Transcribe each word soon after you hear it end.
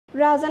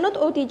রাজধানীর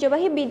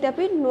ঐতিহ্যবাহী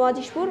বিদ্যাপীঠ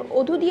নোয়াজিশপুর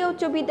অধুদিয়া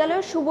উচ্চ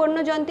বিদ্যালয়ের সুবর্ণ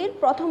জয়ন্তীর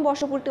প্রথম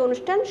বর্ষপূর্তি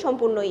অনুষ্ঠান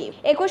সম্পূর্ণ।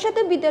 একই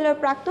সাথে বিদ্যালয়ের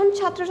প্রাক্তন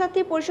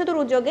ছাত্রছাত্রী পরিষদের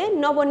উদ্যোগে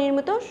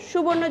নবনির্মিত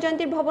সুবর্ণ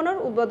জয়ন্তীর ভবনের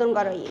উদ্বোধন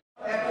করা হয়।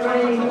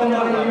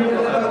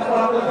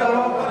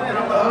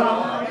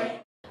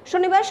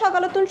 শনিবার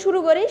সকালতুন শুরু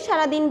করে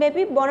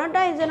সারাদিনব্যাপী বর্ণাঢ্য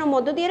আয়োজনের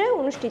মধ্য দিয়ে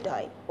অনুষ্ঠিত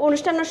হয়।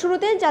 অনুষ্ঠানের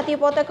শুরুতে জাতীয়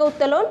পতাকা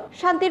উত্তোলন,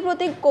 শান্তির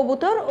প্রতীক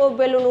কবুতর ও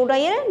বেলুন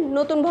উড়াইয়ে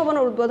নতুন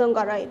ভবনের উদ্বোধন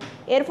করা হয়।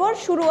 এরপর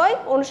শুরু হয়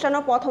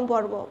অনুষ্ঠানের প্রথম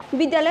পর্ব।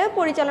 বিদ্যালয়ের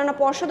পরিচালনা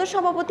পর্ষদের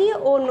সভাপতি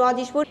ও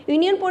নোয়াজিশপুর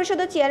ইউনিয়ন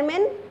পরিষদের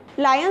চেয়ারম্যান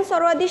লায়ন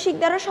সরওয়ার্দী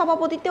শিকদারের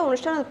সভাপতিত্বে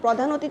অনুষ্ঠানের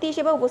প্রধান অতিথি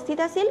হিসেবে উপস্থিত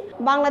আছেন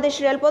বাংলাদেশ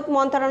রেলপথ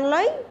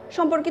মন্ত্রণালয়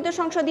সম্পর্কিত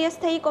সংসদীয়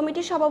স্থায়ী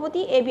কমিটির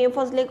সভাপতি এবিএম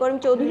ফজলে করিম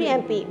চৌধুরী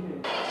এমপি।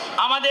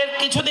 আমাদের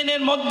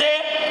কিছুদিনের মধ্যে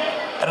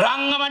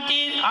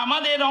রাঙ্গামাটির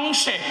আমাদের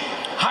অংশে,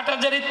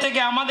 হাটাজারির থেকে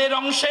আমাদের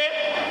অংশে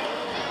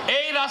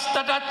এই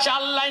রাস্তাটা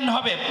 4 লাইন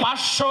হবে,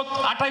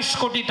 528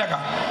 কোটি টাকা,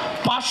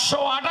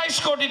 528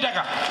 কোটি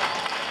টাকা।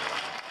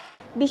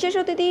 বিশেষ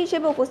অতিথি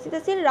হিসেবে উপস্থিত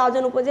আছেন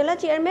রাজন উপজেলা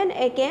চেয়ারম্যান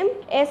একেএম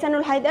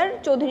এহসানুল হায়দার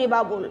চৌধুরী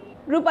বাবুল,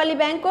 রূপালী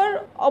ব্যাংকের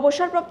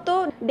অবসরপ্রাপ্ত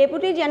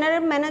ডেপুটি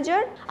জেনারেল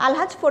ম্যানেজার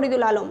আলহাজ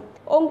ফরিদুল আলম,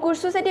 অঙ্কুর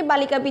সোসাইটি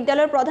বালিকা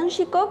বিদ্যালয়ের প্রধান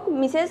শিক্ষক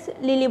মিসেস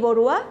লিলি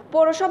বড়ুয়া,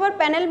 পৌরসভার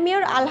প্যানেল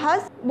মেয়র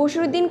আলহাজ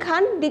বশিরউদ্দিন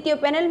খান, দ্বিতীয়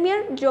প্যানেল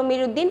মেয়র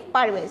জমির উদ্দিন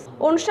পারভেজ।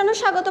 অনুষ্ঠানে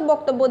স্বাগত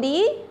বক্তব্য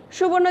দিয়ে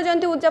সুবর্ণ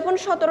জয়ন্তী উদযাপন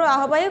 17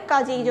 আহ্বায়ক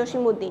কাজী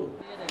Jasim Uddin.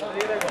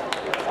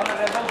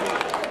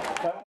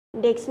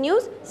 Desk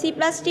news,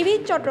 Cplus TV,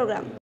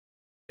 Chittagong.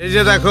 এই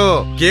যে দেখো,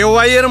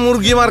 কেওয়াই এর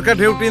মুরগি মার্কা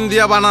ঢেউটিন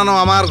দিয়া বানানো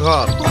আমার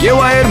ঘর।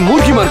 কেওয়াই এর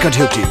মুরগি মার্কা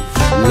ঢেউটিন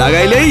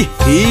লাগাইলেই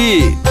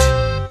হিট।